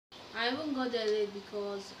even got there late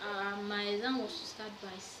because my exam was to start by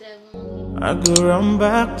 7. I go run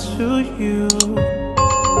back to you.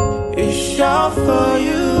 It's all for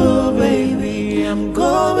you, baby. I'm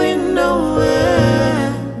going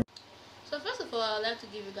nowhere. So first of all, I'd like to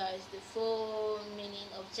give you guys the full meaning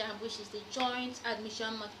of Jamb, which is the Joint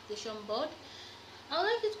Admission Matriculation Board. I would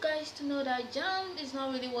like you guys to know that Jamb is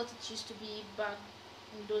not really what it used to be back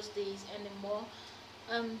in those days anymore.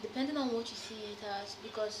 Depending on what you see it as,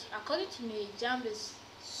 because according to me, Jamb is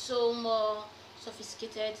so more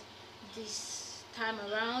sophisticated this time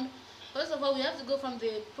around. First of all, we have to go from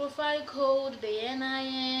the profile code, the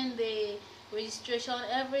NIN, the registration,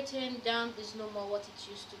 everything. Jamb is no more what it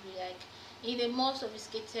used to be, like in a more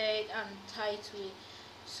sophisticated and tight way.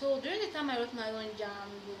 So during the time I wrote my own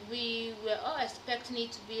Jamb, we were all expecting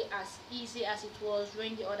it to be as easy as it was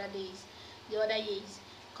during the other years.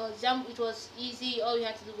 Because Jamb, it was easy. All you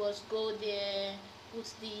had to do was go there, put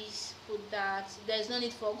this, put that. There's no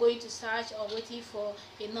need for going to search or waiting for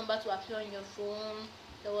a number to appear on your phone.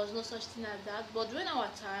 There was no such thing as that. But during our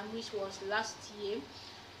time, which was last year,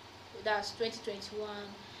 that's 2021,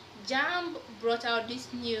 Jamb brought out this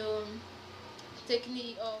new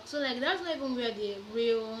technique of, so like that's not even where the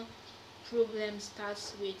real problem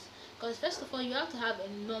starts with. Because first of all, you have to have a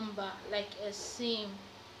number, like a SIM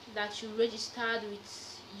that you registered with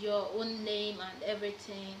your own name and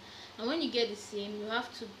everything. And when you get the SIM, you have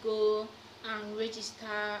to go and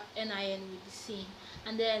register NIN with the SIM,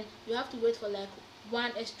 and then you have to wait for like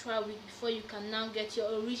 1 extra week before you can now get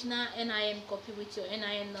your original NIN copy with your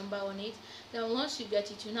NIN number on it. Then once you get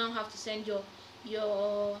it, you now have to send your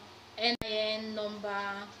NIN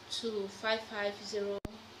number to 550.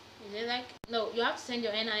 Is it like, no, you have to send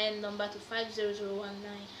your NIN number to 50019,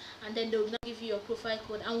 and then they will now give you your profile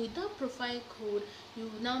code, and with that profile code you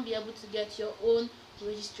will now be able to get your own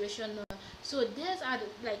registration number. So these are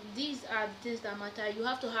things that matter. You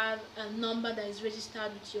have to have a number that is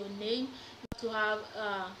registered with your name, you have to have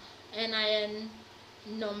a NIN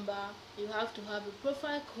number, you have to have a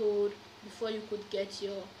profile code before you could get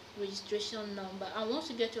your registration number. And once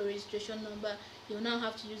you get your registration number, you now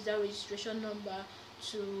have to use that registration number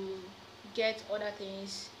to get other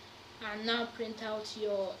things, and now print out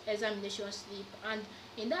your examination slip. And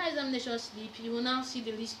in that examination slip, you will now see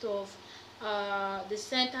the list of the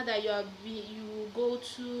center that you will go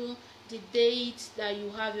to, the date that you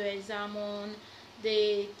have your exam on,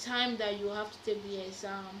 the time that you have to take the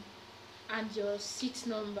exam, and your seat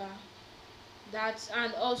number.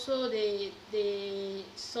 And also the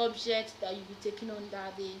subject that you'll be taking on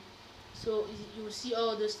that day. So you will see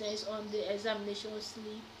all those things on the examination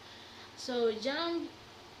slip. So Jamb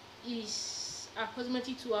is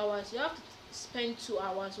approximately 2 hours. You have to spend 2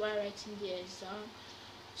 hours while writing the exam.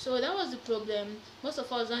 So that was the problem. Most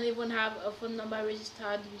of us don't even have a phone number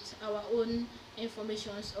registered with our own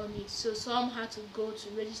information on it. So some had to go to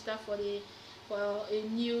register for a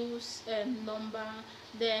new number.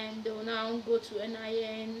 Then they will now go to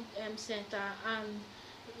NIN center and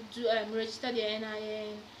do register the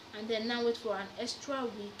NIN, and then now wait for an extra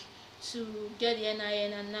week to get the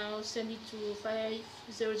NIN, and now send it to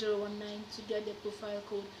 50019 to get the profile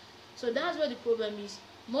code. So that's where the problem is.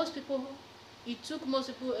 It took most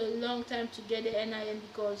people a long time to get the NIN,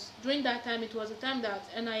 because during that time it was a time that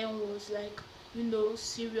NIN was like,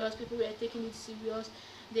 serious. People were taking it serious.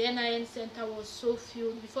 The NIN center was so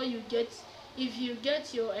filled. If you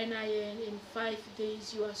get your NIN in 5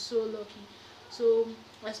 days, you are so lucky. So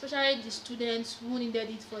especially the students who needed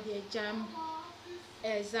it for their exam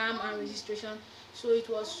and registration, so it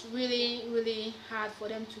was really hard for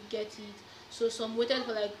them to get it. So some waited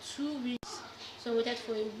for like 2 weeks, some waited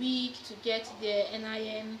for a week to get their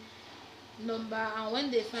NIN number, and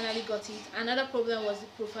when they finally got it, another problem was the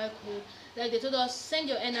profile code. Like they told us, send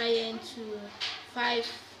your NIN to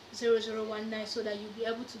 50019 so that you'll be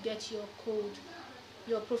able to get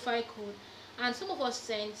your profile code. And some of us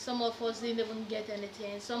sent, some of us didn't even get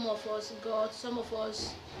anything, some of us got, some of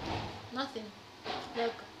us nothing.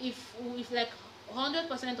 Like if like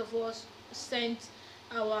 100% of us sent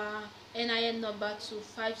our NIN number to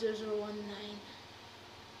 50019,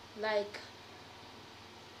 like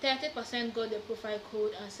 30% got the profile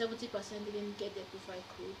code and 70% didn't get the profile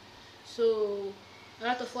code. So a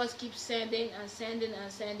lot of us keep sending and sending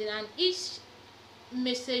and sending, and each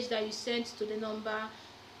message that you send to the number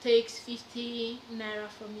takes 50 naira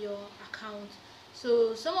from your account.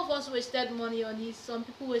 So some of us wasted money on it. Some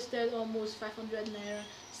people wasted almost 500 naira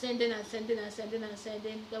sending and sending and sending and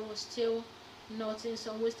sending. There was still nothing.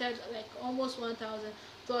 Some wasted like almost 1,000,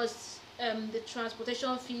 plus the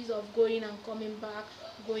transportation fees of going and coming back.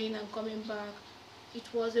 It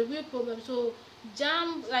was a real problem. So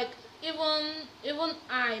Jamb, like even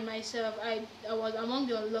I myself, I was among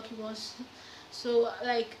the unlucky ones. So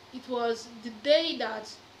like it was the day that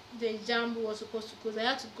the Jamb was supposed to close. I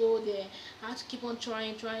had to go there. I had to keep on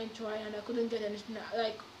trying, and I couldn't get anything.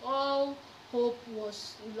 Like all hope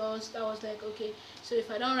was lost. I was like, okay, so if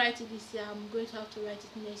I don't write it this year, I'm going to have to write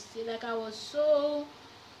it next year. Like I was so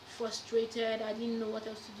frustrated. I didn't know what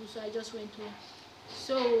else to do, so I just went home.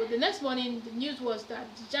 So the next morning, the news was that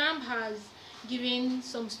Jamb has given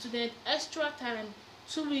some students extra time,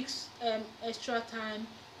 2 weeks extra time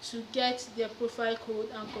to get their profile code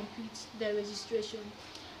and complete their registration.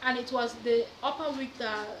 And it was the upper week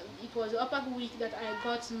that I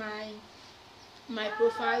got my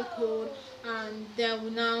profile code, and then we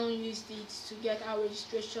now used it to get our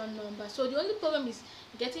registration number. So the only problem is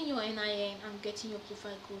getting your NIN and getting your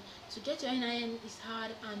profile code. To get your NIN is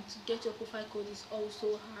hard, and to get your profile code is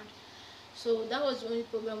also hard. So that was the only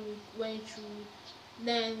problem we went through.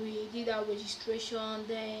 Then we did our registration.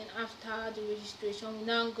 Then after the registration, we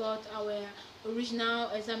now got our original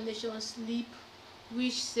examination slip,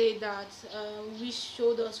 which said that which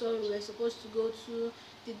showed us where we were supposed to go to,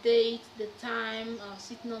 the date, the time, our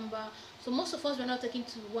seat number. So most of us were not taken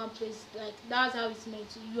to one place. Like that's how it's meant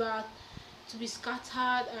to. You are to be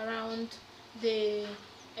scattered around the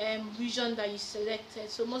region that you selected.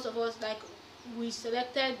 So most of us, like, we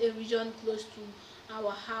selected a region close to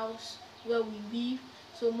our house where we live.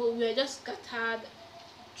 So we were just scattered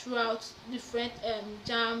throughout different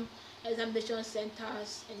Jamb examination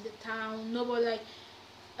centers in the town. Nobody,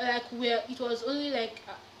 like where it was only like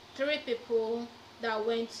 3 people that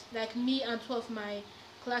went, like me and 2 of my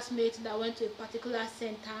classmates that went to a particular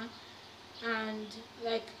center. And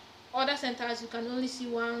like other centers, you can only see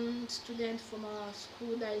one student from our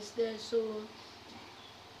school that is there. So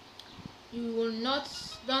you will not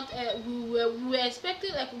we were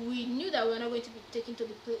expecting, like, we knew that we were not going to be taken to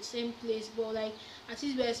the same place, but like at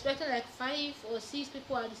least we were expecting like 5 or 6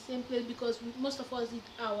 people at the same place, because most of us did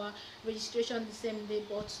our registration the same day.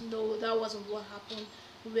 But no, that wasn't what happened.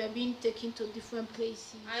 We were being taken to different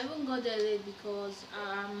places. I even got there late because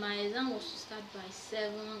my exam was to start by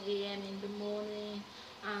 7 a.m. in the morning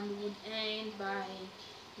and would end by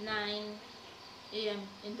 9 a.m.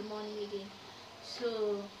 in the morning again.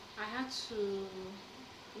 So I had to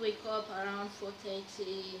wake up around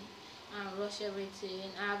 4:30 and rush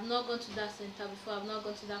everything. I have not gone to that center before. I've not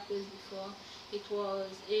gone to that place before. It was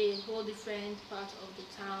a whole different part of the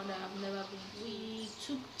town that I've never been. We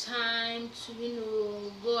took time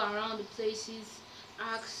to, go around the places,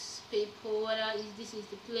 ask people whether this is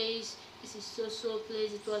the place, this is so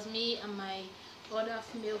place. It was me and my other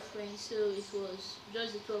female friends, so it was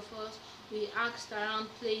just the 2 of us. We asked around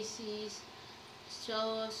places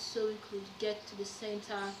just so we could get to the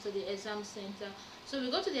center, to the exam center. So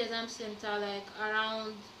we go to the exam center like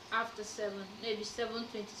around after 7, maybe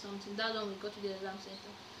 7:20 something. That's when we got to the exam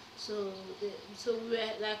center. So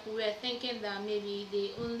we were thinking that maybe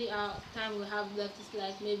the only time we have left is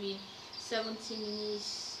like maybe 70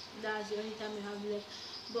 minutes. That's the only time we have left.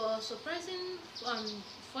 But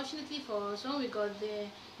fortunately for us, when we got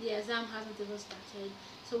there, the exam hasn't even started.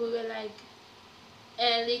 So we were like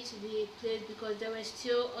early to the place because they were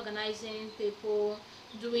still organizing people,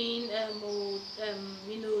 doing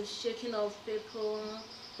shaking of people.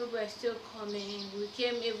 People were still coming. We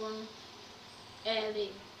came even early.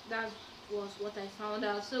 That was what I found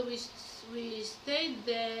out. So we stayed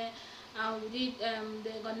there and we did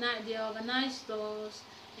they organized us,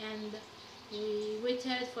 and we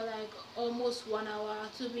waited for like almost 1 hour.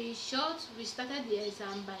 To be short, we started the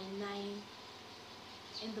exam by 9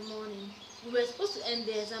 in the morning. We were supposed to end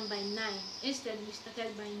the exam by 9. Instead, we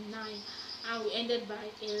started by 9 and we ended by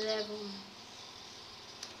 11.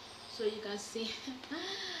 So you can see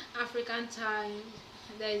African time.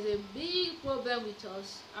 There is a big problem with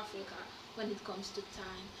us, Africa, when it comes to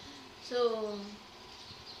time. So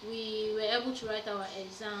we were able to write our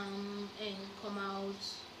exam and come out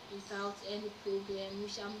without any problem,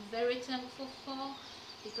 which I'm very thankful for,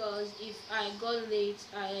 because if I got late,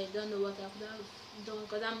 I don't know what I would have done,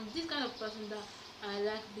 because I'm this kind of person that I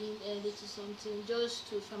like being early to something just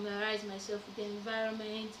to familiarize myself with the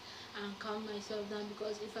environment and calm myself down.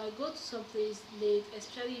 Because if I go to some place late,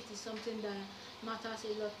 especially if it's something that matters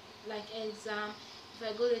a lot, like exam, if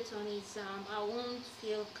I go late to an exam, I won't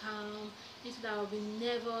feel calm. Instead, I'll be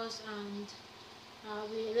nervous and I'll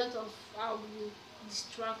be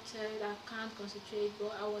distracted. I can't concentrate.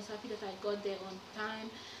 But I was happy that I got there on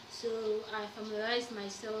time. So I familiarized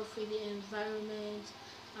myself with the environment.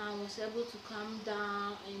 I was able to calm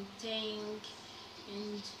down and think,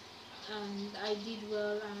 and I did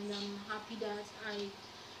well, and I'm happy that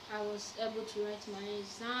I was able to write my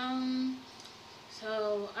exam.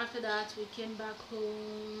 So after that we came back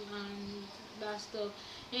home and that stuff.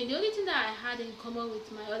 And the only thing that I had in common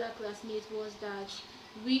with my other classmates was that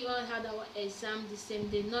we all had our exam the same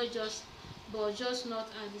day, not just but just not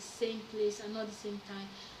at the same place and not the same time.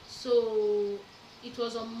 So it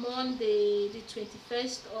was on Monday, the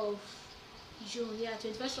 21st of June. Yeah,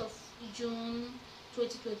 21st of June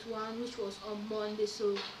 2021, which was on Monday.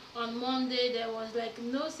 So on Monday there was like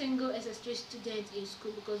no single SS3 student in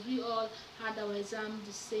school because we all had our exam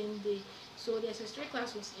the same day. So the SS3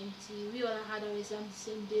 class was empty. We all had our exam the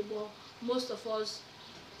same day, but most of us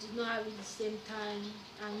did not have it the same time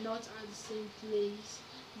and not at the same place.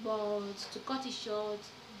 But to cut it short,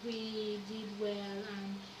 we did well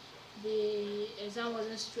and the exam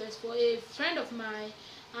wasn't stressful. A friend of mine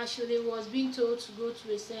actually was being told to go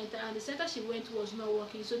to a center, and the center she went to was not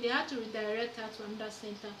working, so they had to redirect her to another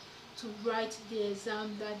center to write the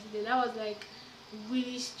exam that day. That was like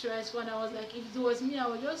really stressful, and I was like, if it was me, I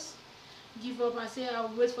would just give up and say I'll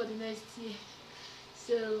wait for the next year.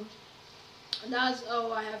 So that's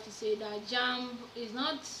all I have to say. That Jamb is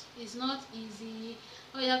not easy.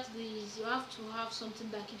 All you have to do is you have to have something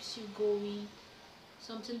that keeps you going,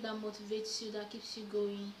 something that motivates you, that keeps you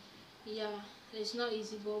going. Yeah, it's not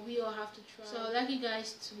easy, but we all have to try. So I'd like you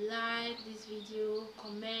guys to like this video,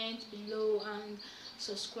 comment below and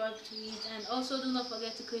subscribe to it, and also do not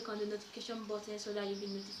forget to click on the notification button so that you'll be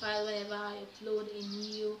notified whenever I upload a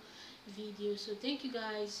new video. So thank you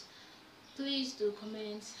guys. Please do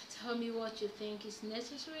comment, tell me what you think is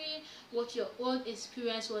necessary, what your own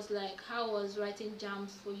experience was like, how was writing Jamb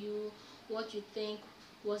for you, what you think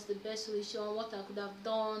was the best solution, what I could have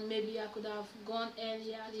done, maybe I could have gone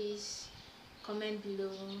earlier. Please comment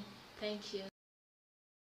below. Thank you.